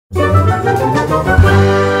So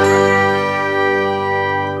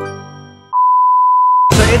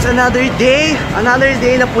it's another day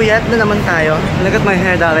na puyat na naman tayo. Look at my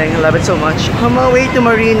hair, darling. I love it so much. On my way to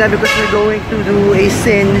Marina because we're going to do a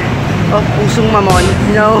sin of pusong mamon.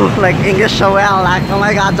 You know, like English show, Alak. Oh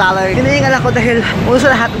my God, darling. Hinihingal ako dahil una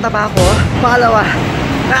sa lahat ng taba ko. Pangalawa,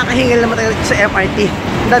 nakakahingal naman tayo sa MRT.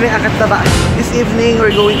 Ang daming angkat taba. This evening,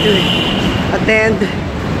 we're going to attend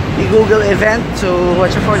the Google event. So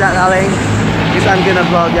watch out for that, darling. Because I'm gonna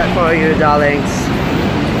vlog that for you, darlings.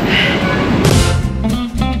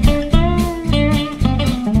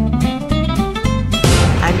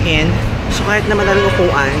 I'm in. So kahit naman namin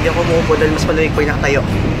upuan, hindi ako umuupo dahil mas malamig po yung nakatayo.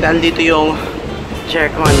 Dahil dito yung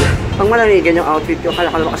chaircon. Pang malamigan yung outfit ko,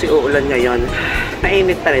 kala ko naman kasi uulan ngayon.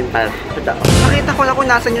 Mainit na rin pala. Nakita ko na kung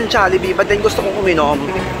nasan yung Jollibee, but then gusto kong uminom.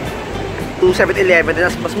 7-Eleven,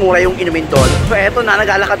 mas mura yung inumin doon. So eto na,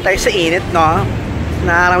 naglalakad tayo sa init, no?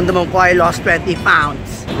 Nararamdaman ko I lost 20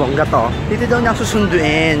 pounds. Bongga to. Dito daw niya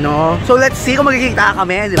susunduin, no? So let's see kung magkikita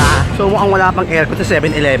kami, di ba? So mukhang wala pang aircon sa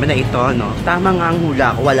 7-Eleven na ito, no? Tama nga ang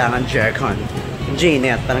hula ko, wala nga aircon.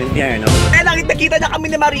 Janet, parang impyerno. Eh, nakita na kami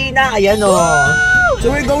ni Marina. Ayan, no? So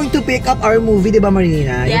we're going to pick up our movie, di ba,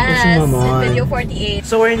 Marina? Yes, video 48.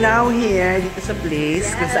 So we're now here, dito sa place.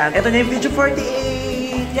 Kung saan, ito na yung video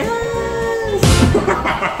 48. Yes!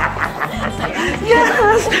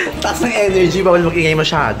 Yes! Taas ng energy, bawal mag-ingay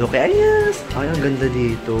masyado. Kaya yes! Ay, ang ganda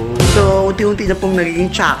dito. So, unti-unti na pong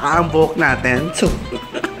nagiging tsaka ang buhok natin. So,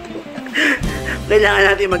 kailangan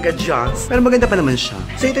natin mag-adjust. Pero maganda pa naman siya.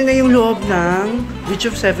 So, ito na yung loob ng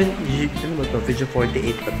video 7... Ano ba ito? Video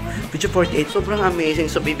 48. Video 48. Sobrang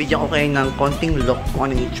amazing. So, bibigyan ko kayo ng konting look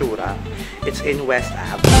kung anong itsura. It's in West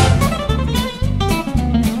Ave.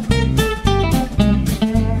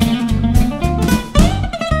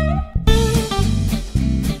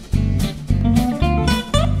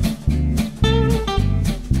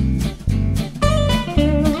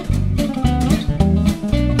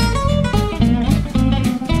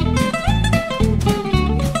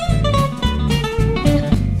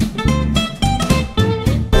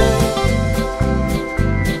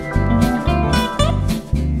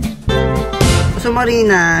 So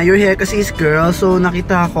Marina, you're here kasi is girl. So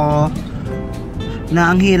nakita ko na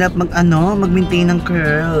ang hirap mag-maintain ng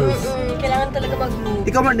curls. Kailangan talaga mag-move.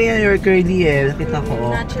 Ikaw Marina, you're curly eh. Nakita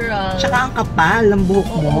ko. Natural. Tsaka ang kapal ng buhok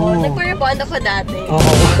mo. Nag-rebond ako dati.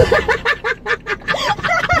 Oo.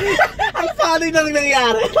 Ang funny nang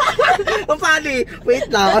nangyari. Ang funny. Wait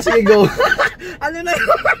lang, kasi go. Ano na yun?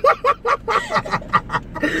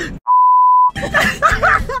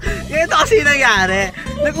 Ganito kasi nangyari.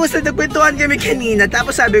 Nagkwentuhan kami kanina.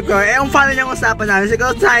 Tapos sabi ko, ang funny niyang usapan namin. Sabi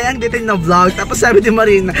ko, sayang dito na vlog. Tapos sabi ni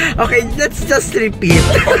Marina, okay, let's just repeat.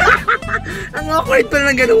 Ang awkward pa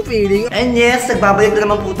ng ganung feeling. And yes, nagbabalik na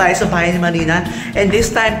naman po tayo sa bahay ni Marina. And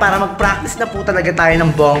this time, para mag-practice na po talaga tayo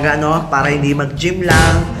ng bongga, no? Para hindi mag-gym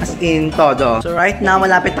lang. As in, todo. So right now,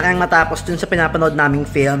 malapit na kayong matapos dun sa pinapanood naming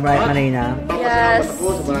film, right Marina? Yes,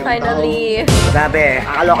 finally. Grabe,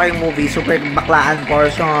 Nakakalokang movie, super baklaan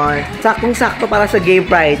portion. Saktong-sakto para sa gay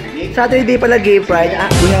pride. Saturday pala gay pride.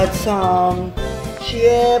 We had some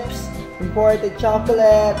chips, imported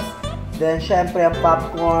chocolates, then syempre ang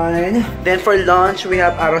popcorn. Then for lunch, we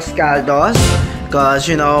have arroz caldos. Because,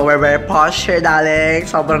 you know, we're very posh here, darling.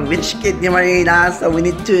 Sobrang rich kid ni Marina. So we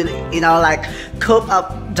need to, you know, like, cope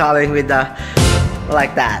up, darling, with the,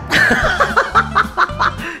 like that.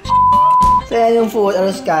 So yan yung food,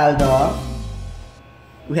 arroz caldo.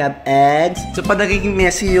 We have eggs. So pag nagiging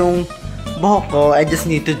messy yung buhok ko, I just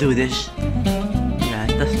need to do this.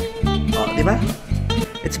 Yan. Tapos, oh, diba?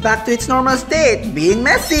 It's back to its normal state, being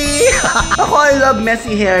messy. Ako, I love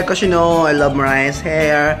messy hair because, you know, I love Mariah's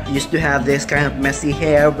hair. I used to have this kind of messy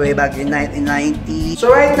hair way back in 1990. So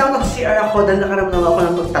right now, naka-CR ako dahil nakaramdam ako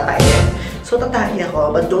ng pagtatae. So tatae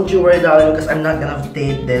ako, but don't you worry, darling, because I'm not gonna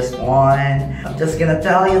tape this one. I'm just gonna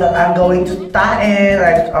tell you that I'm going to tae.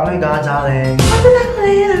 Like, oh my God, darling. I'll be back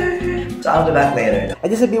later. So I'll be back later. Ay,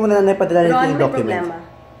 di sabihin mo na na ipadala nito yung document. Problema.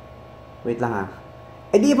 Wait lang ha.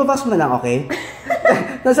 Eh di ipapasok mo na lang, okay?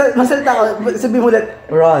 Masalita ko, sabihin mo ulit,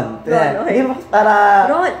 Ron. Ron, okay. Para...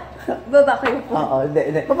 Ron, baba kayo po. Oo,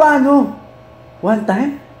 hindi. Paano? One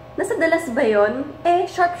time? Nasa Dallas ba yun? Eh,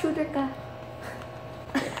 sharpshooter ka.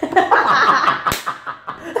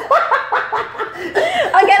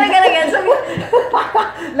 Again. Sabi,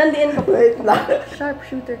 landiin ko. Wait lang.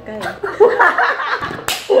 Sharpshooter ka eh.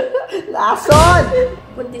 Lason!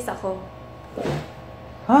 Buntis ako.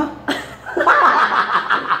 Ha?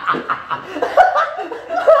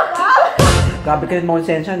 Grabe ka rin mo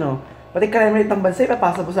konsensya, no? Pati crime rate ng bansa,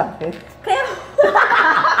 ipapasa mo sa akin. Kaya...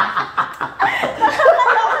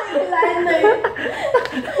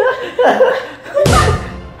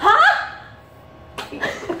 Ha?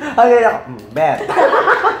 Okay, bet.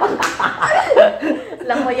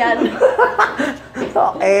 Lang mo yan.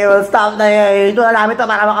 Okay, well, stop na yan. Ito na namin ito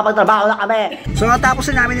para makapagtrabaho na kami. So, natapos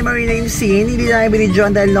na namin ni Marina yung scene. Hindi na namin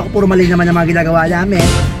binidyoan dahil ako puro mali naman ang mga ginagawa namin.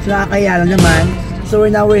 So, nakakaya lang naman. So,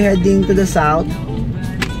 now we're heading to the south.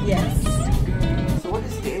 Yes. So, what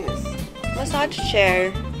is this? Massage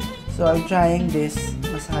chair. So, I'm trying this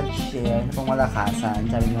massage chair na pangmalakasan,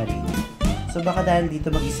 sabi ni Marina. So, baka dahil dito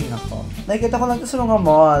magising ako. Nakikita ko lang ito sa mga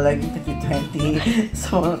mall, like 2020,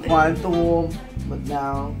 sa mga quantum, but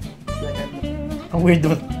now, like, ang weird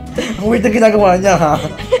doon. Ang weird ang ginagawa niya, ha?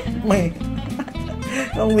 May,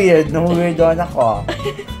 ang weird doon ako.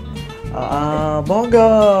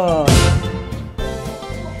 Bongga!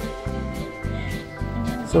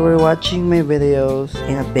 So, we're watching my videos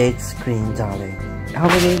in a big screen, darling.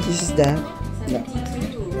 How many inches is that?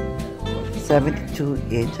 72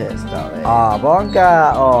 inches, darling.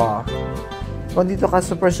 Bongga! Kung dito ka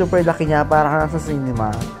super laki niya, parang ka nasa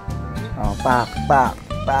cinema. Pak.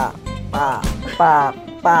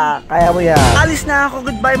 Kaya mo yan. Alis na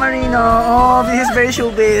ako. Goodbye, Marino. This is very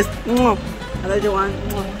showbiz. Another one.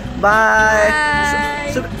 Bye.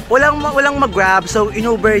 So, walang mag-grab, so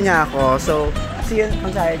in-Uber niya ako. So, see you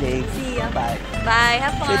on Saturday. See ya. Bye. Bye.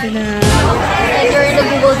 Have fun. Ito na. You're in the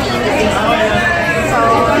Google Teams. So,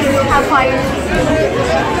 have fun.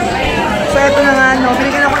 So, ito na nga, no.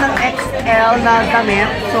 Binigyan ako ng XL na damit.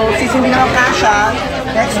 So, sisindin ako kasha.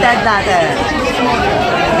 Let's start natin.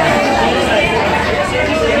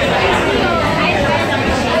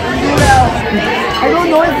 I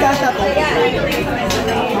don't know if kasha to.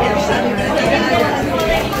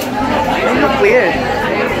 They look weird.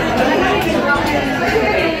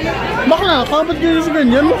 Bakla ka? Ba't ganyan sa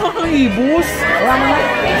ganyan? Mukha kang ibus. Wala mo na.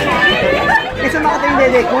 Kasi makata yung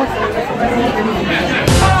dede ko.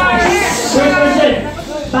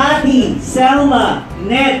 Patty, Selma,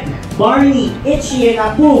 Ned, Barney, Itchy, and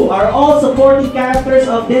Apu are all supporting characters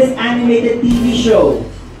of this animated TV show.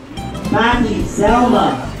 Patty,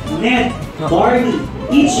 Selma, Ned, Barney,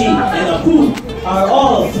 Itchy, and Apu are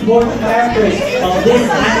all supporting characters of this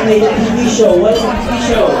animated TV show. What's the TV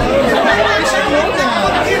show?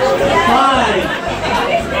 5,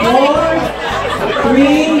 4,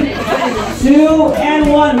 3, 2, and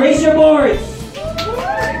 1. Raise your boards.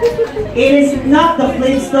 It is not the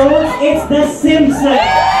Flintstones, it's the Simpsons.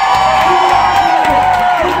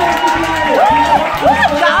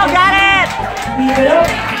 Y'all got it! Keep it up.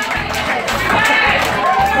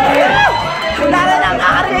 Sundara lang,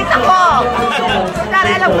 kakarelate ako!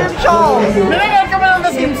 Sundara lang film show! Nalagyan ka ba ng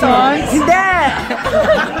The Simpsons? Hindi!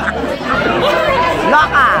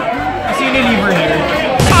 Loka! Siniliver here.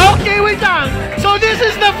 Okay, wait lang. So this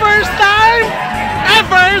is the first time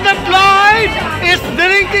ever that Lloyd is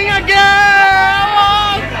drinking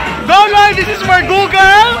again! Go Lloyd, this is for Google.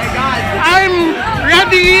 Oh my God. I'm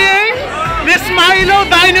readying this Milo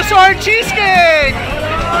dinosaur cheesecake.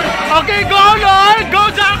 Okay, go Lloyd, go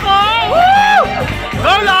Jaco! Woo!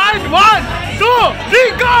 Go Lloyd, 1, 2,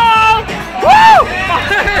 3, go! Woo!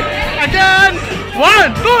 Again,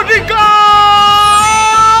 1, 2, 3, go!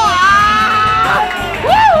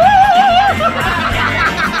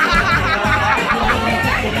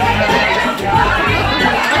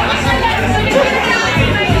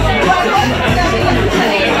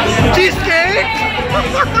 Cheesecake!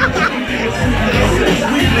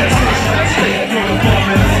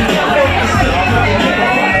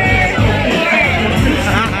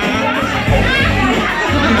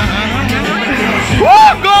 Woo!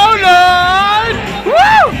 Go, Lloyd!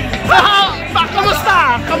 Woo!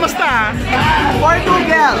 Kamusta? For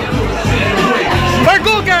Google! For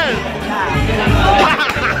Google!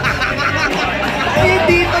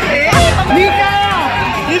 Hindi to eh! Mika!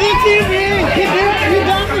 You didn't see me! He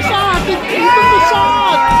got the shot! He took the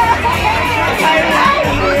shot! I like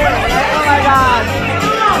it! Oh my God!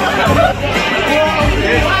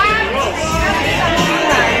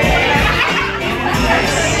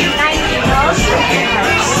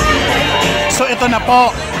 So ito na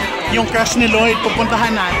po, yung crush ni Lloyd,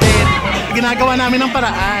 pupuntahan natin. Ginagawa namin ng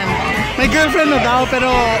paraan. May girlfriend na daw, pero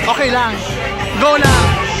okay lang. Go lang!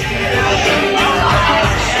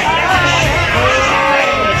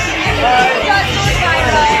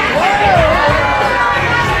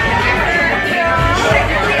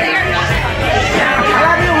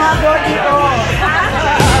 Marami yung hotdog dito!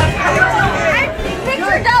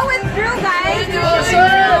 Picture that with Drew, guys.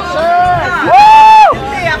 Woo!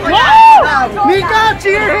 Mika,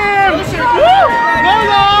 cheer him! Woo! Go,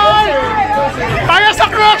 Lloyd! Para sa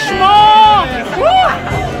crush mo! Woo!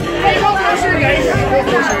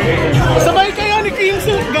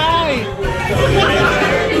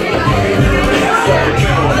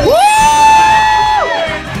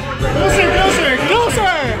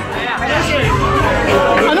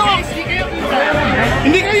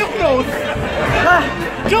 pose.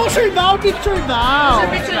 Joker daw, picture daw.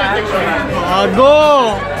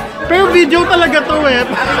 Bago. Pero video talaga to eh.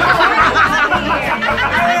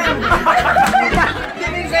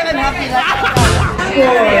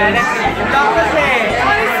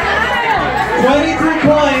 23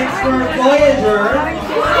 points for Voyager.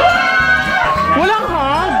 Walang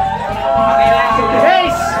hug.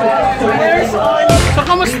 Ace! So,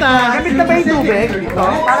 kamusta? Gamit na ba yung tubig?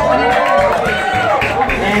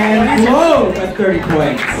 And Lloyd at 30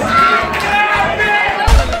 points.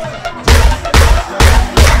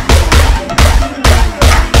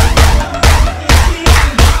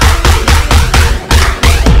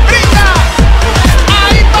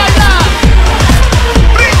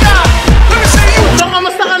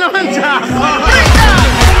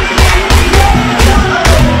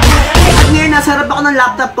 Sarap ako ng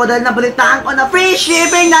laptop ko dahil nabalitaan ko na free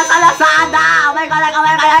shipping na sa Lazada! Oh my God! Oh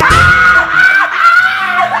my God!